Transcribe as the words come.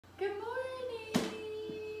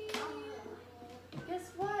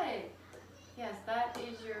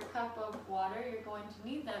cup of water. You're going to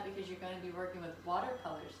need that because you're going to be working with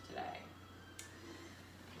watercolors today.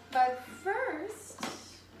 But first,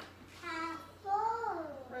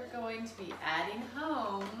 we're going to be adding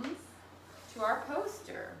homes to our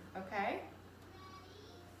poster, okay?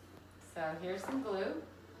 So here's some glue.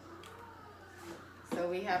 So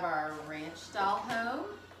we have our ranch style home,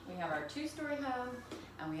 we have our 2-story home,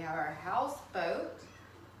 and we have our houseboat.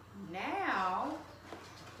 Now,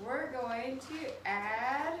 we're going to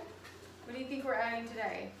add, what do you think we're adding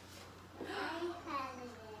today?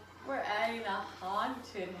 We're adding a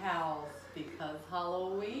haunted house because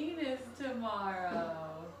Halloween is tomorrow.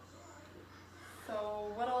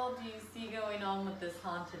 So what all do you see going on with this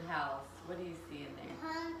haunted house? What do you see in there?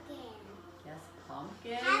 Pumpkin. Yes,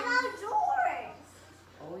 pumpkin. How about doors?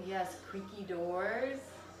 Oh yes, creaky doors.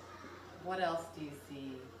 What else do you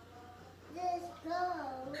see? This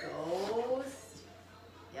ghost. Ghost.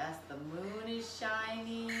 Yes, the moon is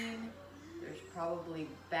shining. There's probably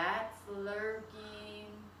bats lurking,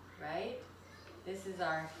 right? This is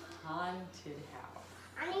our haunted house.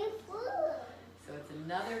 I need food. So it's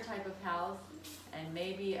another type of house, and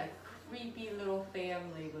maybe a creepy little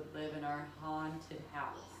family would live in our haunted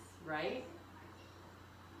house, right?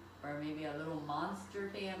 Or maybe a little monster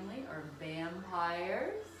family, or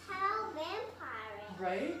vampires. How vampires?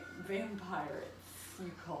 Right? Vampires,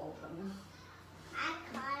 you call them. I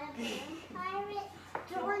call a vampire.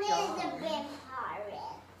 Jordan is a vampire.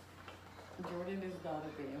 Jordan is not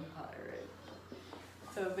a vampire.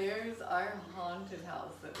 So there's our haunted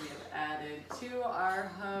house that we have added to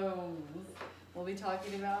our homes. We'll be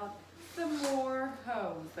talking about some more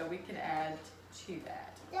homes that we can add to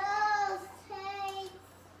that. Those things.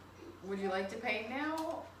 Would you like to paint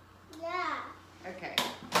now? Yeah. Okay.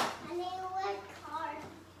 I need what color?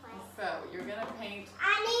 So you're gonna paint.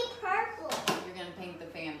 I need purple. You're gonna paint the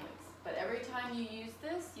families. But every time you use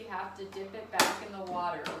this, you have to dip it back in the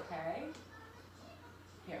water. Okay.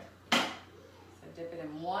 Here. So dip it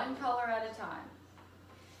in one color at a time.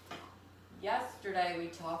 Yesterday we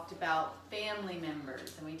talked about family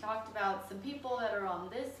members, and we talked about some people that are on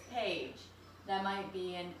this page that might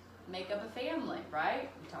be in make up a family, right?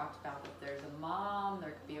 We talked about if there's a mom,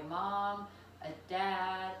 there could be a mom, a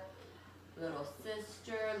dad, little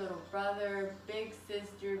sister, little brother, big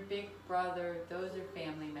sister, big brother. Those are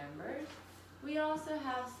family members. We also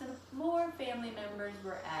have some more family members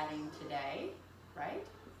we're adding today, right?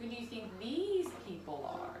 Who do you think these people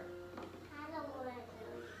are? I don't want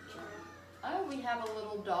to know. Oh, we have a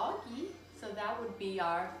little doggy, so that would be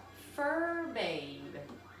our fur babe,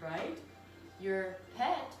 right? Your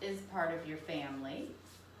pet is part of your family,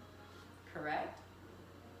 correct?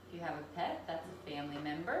 If you have a pet, that's a family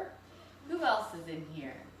member. Who else is in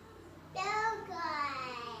here? Dog.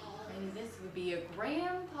 And this would be a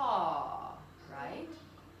grandpa, right?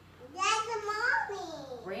 That's a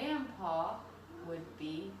mommy. Grandpa would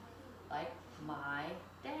be like my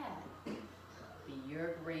dad, be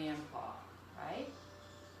your grandpa, right?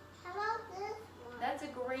 How about this one? That's a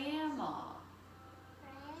grandma.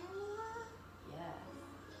 Grandma. Yes.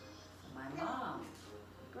 My mom,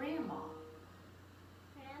 grandma.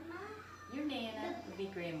 Grandma. Your Nana would be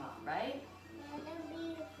grandma, right? Nana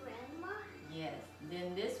be the grandma. Yes.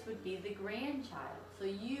 Then this would be the grandchild. So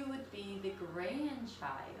you would be the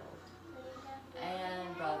grandchild.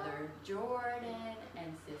 And Brother Jordan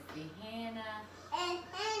and Sissy Hannah And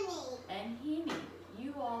Annie. and Henny.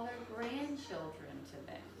 You all are grandchildren to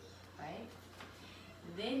them, right?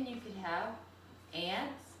 Then you could have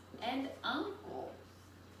aunts and uncles.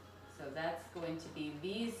 So that's going to be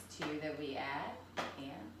these two that we add,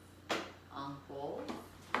 aunts, uncles.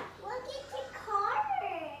 Look at the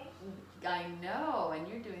color. I know, and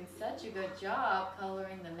you're doing such a good job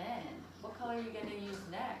coloring them in. What color are you going to use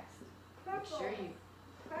next? Purple. Make sure you,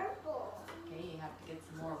 Purple. okay, you have to get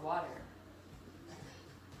some more water.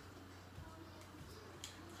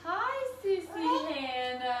 Hi, Sissy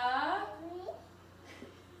Hannah.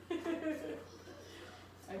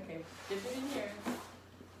 Okay, dip it in here.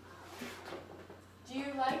 Do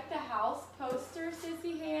you like the house poster,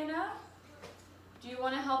 Sissy Hannah? Do you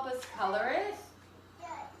want to help us color it?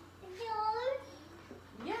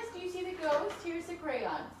 Yes, do you see the ghost? Here's the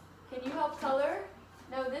crayon. Can you help color?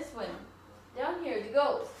 No, this one. Down here, the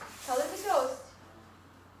ghost. Color the ghost.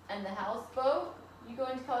 And the houseboat. You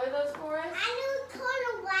going to color those for us? I know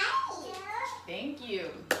color white. Thank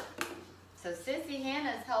you. So Sissy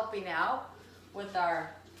Hannah is helping out with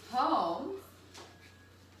our homes.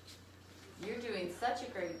 You're doing such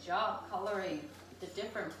a great job coloring the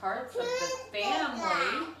different parts of the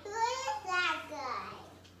family. Who is that guy?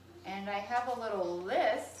 And I have a little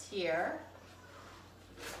list here.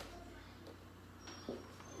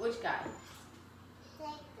 Which guy?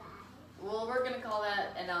 That guy. Well, we're gonna call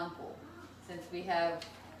that an uncle, since we have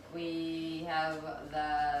the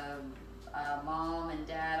mom and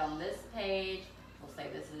dad on this page. We'll say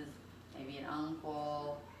this is maybe an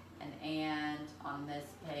uncle, an aunt on this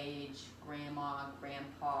page, grandma,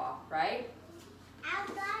 grandpa, right?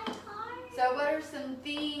 Outside card. So what are some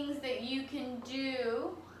things that you can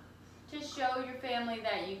do to show your family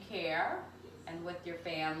that you care and with your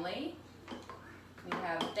family? We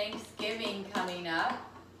have Thanksgiving coming up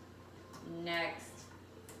next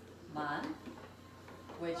month,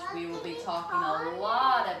 which we will be talking a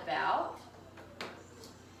lot about.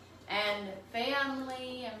 And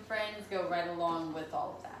family and friends go right along with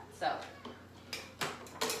all of that. So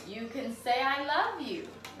you can say I love you,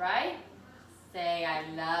 right? Say I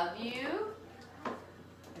love you.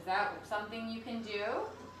 Is that something you can do?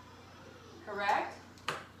 Correct?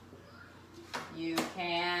 You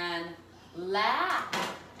can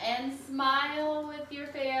laugh and smile with your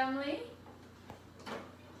family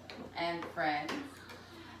and friends.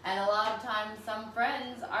 And a lot of times some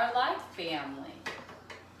friends are like family.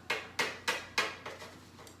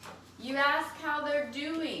 You ask how they're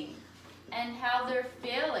doing and how they're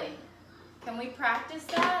feeling. Can we practice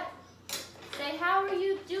that? Say, how are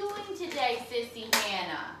you doing today, Sissy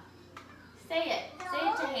Hannah? Say it. Say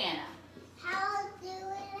it to Hannah. How do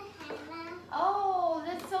it, Hannah? Oh,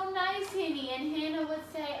 that's so nice, Henny. And Hannah would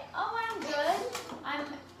say, oh, I'm good. I'm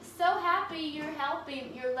so happy you're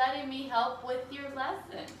letting me help with your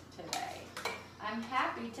lesson today. I'm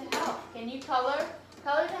happy to help. Can you color?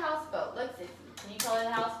 Color the houseboat. Look, Sissy. Can you color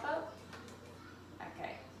the houseboat?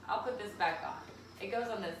 Okay, I'll put this back on. It goes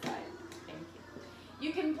on this side. Thank you.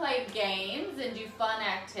 You can play games and do fun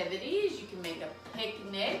activities. You can make a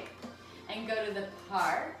picnic and go to the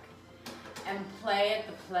park and play at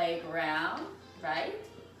the playground, right?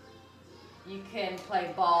 You can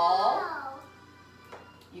play ball. No.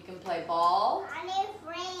 You can play ball. I need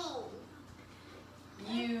friends.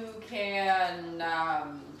 You can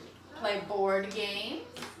play board games,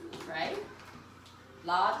 right?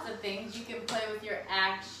 Lots of things. You can play with your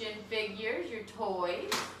action figures, your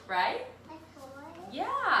toys, right?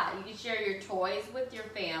 Yeah, you can share your toys with your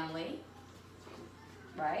family,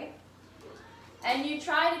 right? And you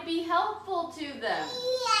try to be helpful to them.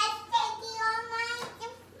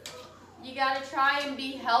 You got to try and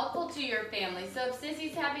be helpful to your family. So if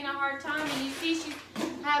Sissy's having a hard time and you see she's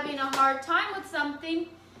having a hard time with something,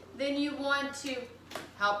 then you want to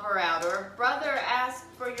help her out. Or if brother asks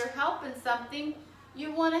for your help in something,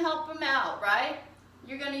 you want to help him out, right?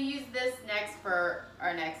 You're going to use this next for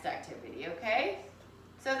our next activity, okay?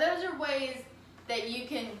 So those are ways that you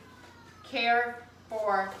can care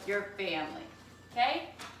for your family,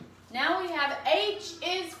 okay? Now we have H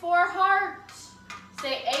is for heart.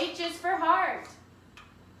 Say H is for heart.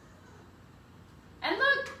 And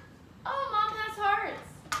look, oh, Mom has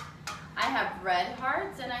hearts. I have red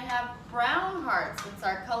hearts and I have brown hearts. Since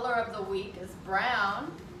our color of the week is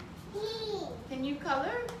brown. Can you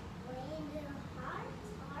color?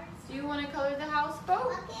 Do you want to color the houseboat?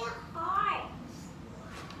 Look at hearts.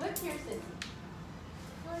 Look here, Sissy.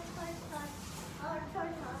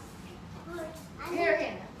 Here,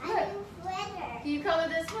 Hannah. Look. Can you color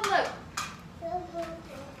this one? Look.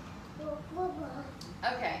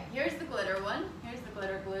 Okay, here's the glitter one. Here's the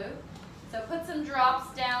glitter glue. So put some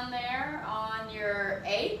drops down there on your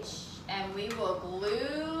H and we will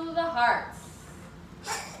glue the hearts.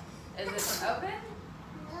 Is it open?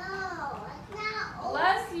 No, it's not open.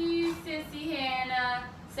 Bless you, Sissy Hannah.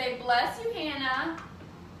 Say bless you, Hannah.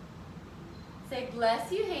 Say bless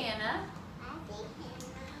you, Hannah.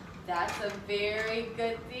 That's a very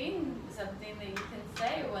good thing. Something that you can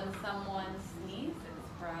say when someone sneezes,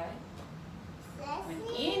 right? When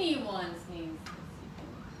anyone sneezes, you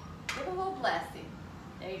can give a little blessing.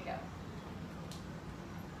 There you go.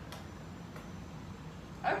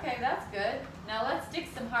 Okay, that's good. Now let's stick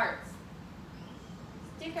some hearts.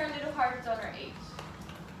 Stick our little hearts on our H.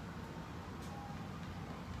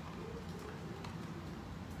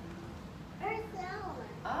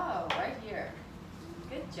 Oh, right here.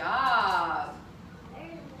 Good job.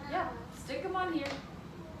 Yeah, stick them on here.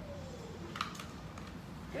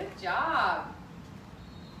 Good job.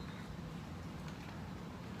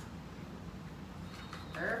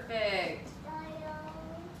 Perfect.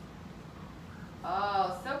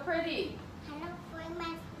 Oh, so pretty.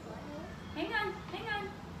 Hang on, hang on.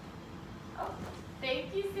 Oh,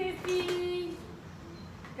 thank you, Sissy.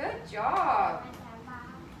 Good job.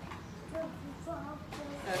 So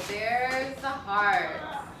there's the heart.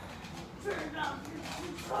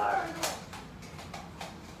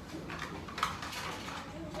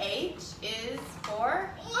 H is for